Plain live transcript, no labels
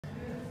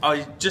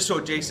I just saw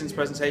Jason's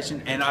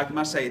presentation, and I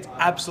must say it's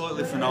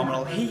absolutely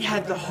phenomenal. He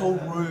had the whole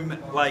room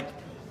like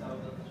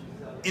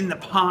in the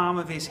palm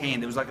of his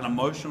hand. It was like an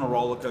emotional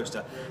roller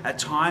coaster. At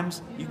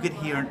times, you could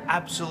hear an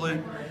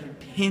absolute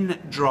pin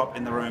drop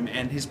in the room,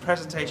 and his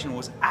presentation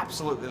was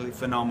absolutely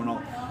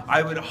phenomenal.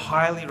 I would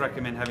highly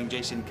recommend having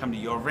Jason come to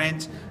your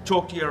event,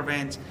 talk to your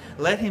event,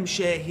 let him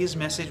share his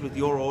message with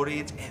your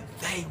audience, and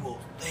they will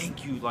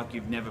thank you like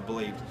you've never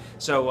believed.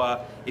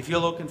 So if you're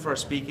looking for a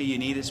speaker, you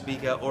need a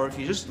speaker, or if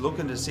you're just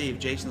looking to see if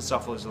Jason's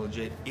stuff is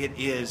legit, it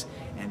is.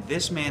 And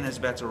this man is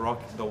about to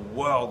rock the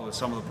world with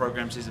some of the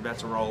programs he's about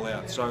to roll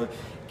out. So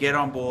get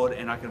on board,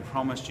 and I can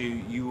promise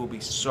you, you will be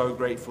so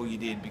grateful you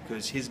did,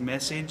 because his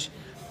message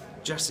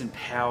just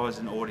empowers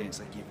an audience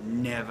like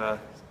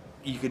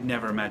you could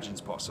never imagine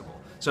is possible.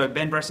 So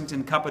Ben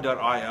Bressington,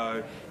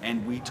 cuppa.io,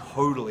 and we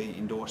totally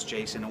endorse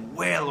Jason, and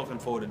we're looking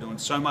forward to doing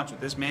so much with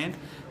this man,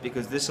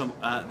 because this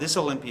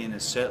Olympian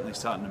is certainly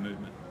starting a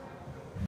movement.